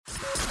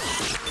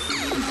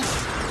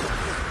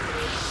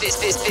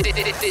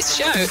This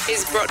show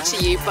is brought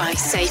to you by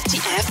Safety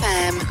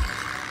FM.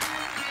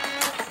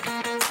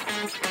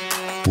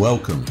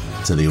 Welcome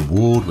to the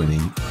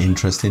award-winning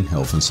Interesting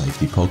Health and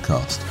Safety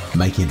podcast,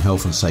 making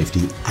health and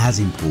safety as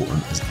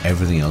important as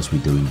everything else we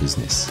do in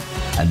business.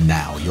 And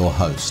now your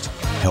host,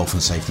 health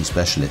and safety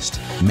specialist,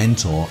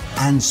 mentor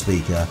and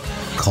speaker,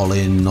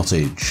 Colin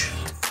Nottage.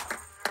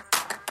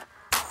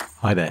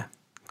 Hi there,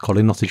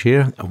 Colin Nottage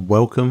here, and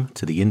welcome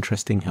to the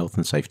Interesting Health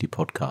and Safety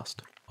podcast.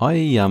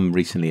 I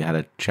recently had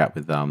a chat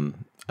with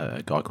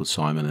a guy called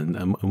Simon,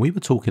 and we were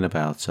talking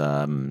about just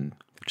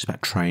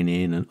about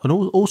training and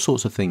all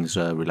sorts of things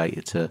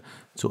related to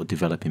sort of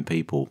developing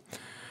people.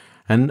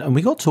 And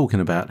we got talking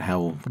about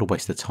how what a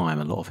waste of time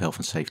a lot of health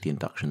and safety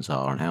inductions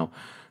are, and how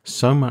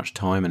so much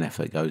time and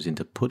effort goes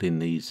into putting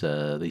these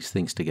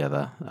things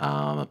together,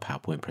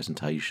 PowerPoint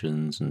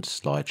presentations and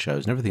slideshows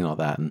and everything like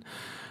that.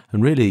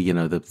 And really, you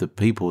know, the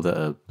people that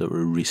are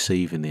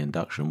receiving the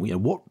induction, you know,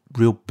 what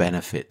real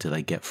benefit do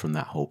they get from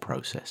that whole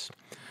process?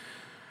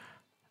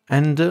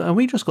 And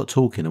we just got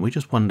talking, and we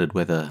just wondered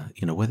whether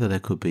there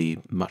could be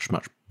much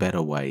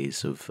better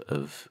ways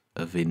of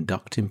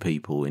inducting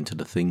people into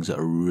the things that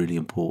are really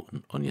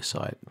important on your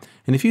site.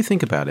 And if you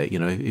think about it,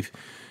 if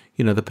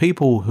the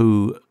people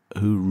who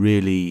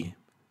really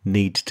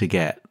need to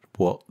get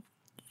what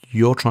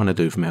you're trying to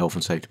do from a health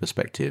and safety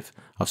perspective,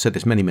 I've said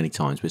this many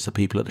times, but it's the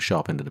people at the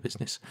sharp end of the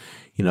business.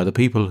 You know, the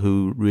people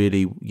who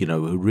really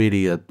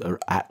are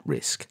at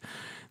risk.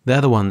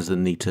 They're the ones that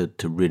need to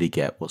really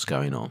get what's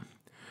going on.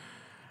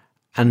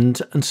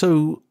 And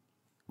so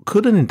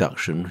could an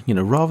induction,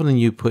 rather than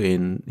you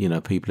putting,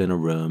 people in a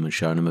room and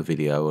showing them a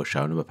video or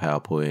showing them a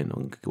PowerPoint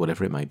or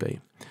whatever it may be,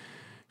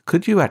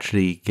 could you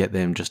actually get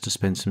them just to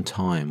spend some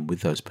time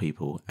with those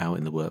people out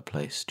in the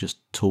workplace, just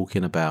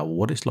talking about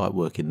what it's like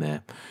working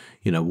there,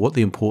 what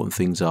the important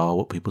things are,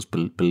 what people's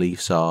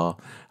beliefs are,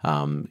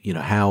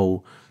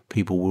 how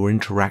people will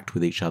interact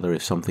with each other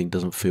if something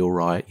doesn't feel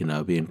right,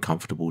 being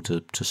comfortable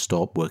to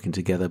stop working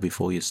together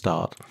before you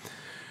start.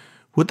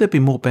 Would there be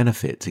more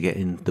benefit to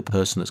getting the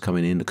person that's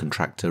coming in, the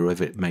contractor,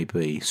 whoever it may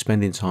be,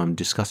 spending time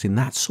discussing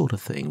that sort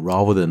of thing,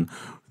 rather than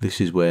this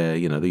is where,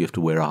 you have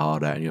to wear a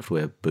hard hat and you have to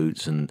wear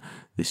boots, and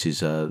this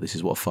is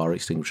what a fire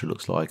extinguisher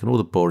looks like, and all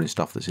the boring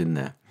stuff that's in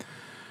there.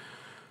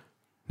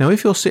 Now,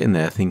 if you're sitting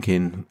there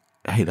thinking,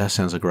 hey, that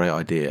sounds a great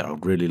idea,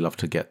 I'd really love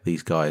to get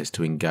these guys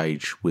to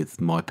engage with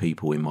my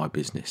people in my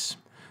business,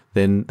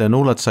 then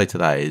all I'd say to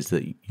that is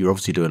that you're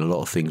obviously doing a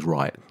lot of things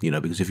right,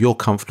 because if you're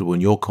comfortable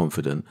and you're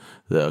confident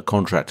that a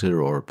contractor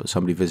or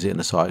somebody visiting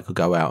the site could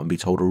go out and be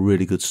told a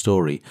really good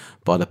story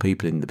by the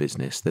people in the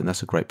business, then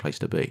that's a great place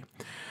to be.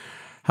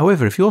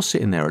 However, if you're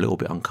sitting there a little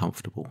bit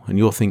uncomfortable and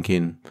you're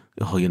thinking,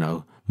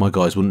 my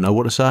guys wouldn't know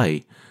what to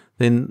say,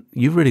 then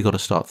you've really got to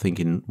start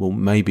thinking, well,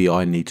 maybe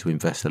I need to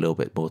invest a little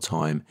bit more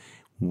time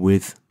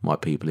with my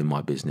people in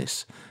my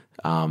business.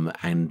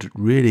 And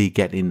really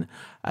getting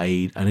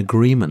an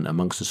agreement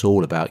amongst us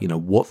all about,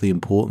 what the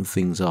important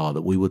things are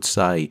that we would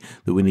say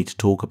that we need to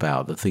talk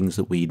about, the things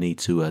that we need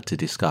to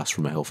discuss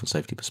from a health and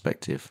safety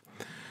perspective.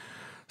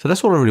 So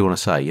that's what I really want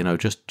to say.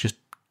 Just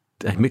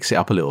mix it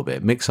up a little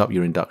bit, mix up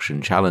your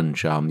induction,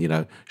 challenge,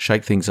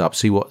 shake things up,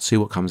 see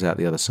what comes out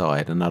the other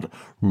side. And I'd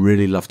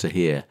really love to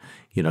hear,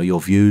 your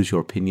views,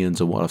 your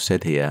opinions on what I've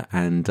said here,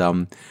 and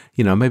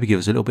maybe give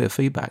us a little bit of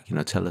feedback.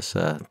 Tell us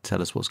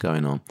what's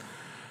going on.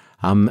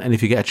 And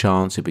if you get a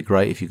chance, it'd be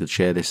great if you could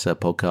share this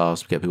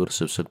podcast, get people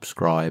to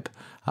subscribe,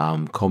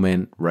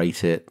 comment,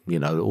 rate it,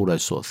 all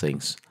those sort of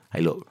things.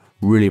 Hey, look,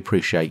 really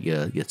appreciate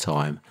your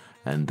time,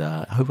 and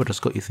I hope I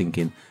just got you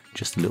thinking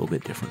just a little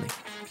bit differently.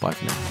 Bye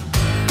for now.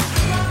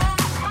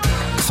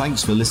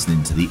 Thanks for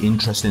listening to the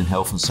Interesting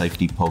Health and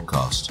Safety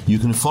podcast. You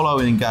can follow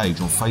and engage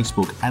on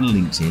Facebook and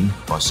LinkedIn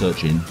by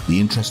searching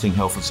the Interesting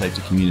Health and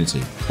Safety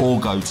Community, or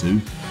go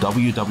to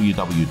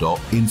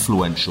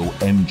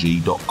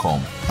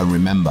www.influentialmg.com. And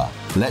remember,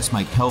 let's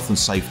make health and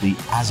safety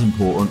as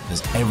important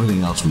as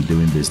everything else we do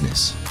in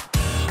business.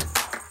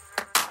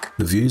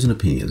 The views and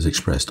opinions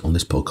expressed on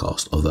this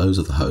podcast are those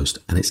of the host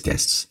and its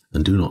guests,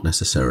 and do not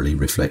necessarily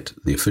reflect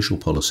the official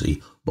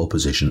policy or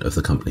position of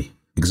the company.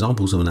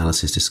 Examples of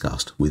analysis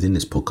discussed within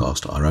this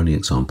podcast are only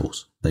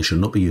examples. They should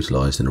not be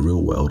utilised in the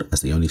real world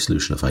as the only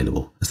solution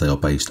available, as they are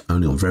based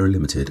only on very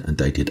limited and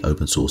dated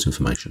open source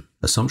information.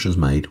 Assumptions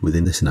made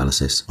within this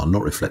analysis are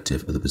not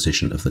reflective of the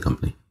position of the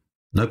company.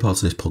 No part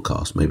of this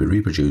podcast may be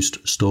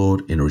reproduced,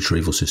 stored in a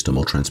retrieval system,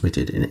 or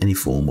transmitted in any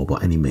form or by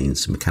any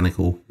means,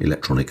 mechanical,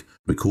 electronic,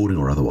 recording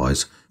or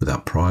otherwise,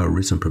 without prior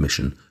written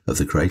permission of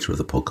the creator of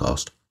the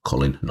podcast,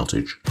 Colin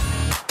Nottage.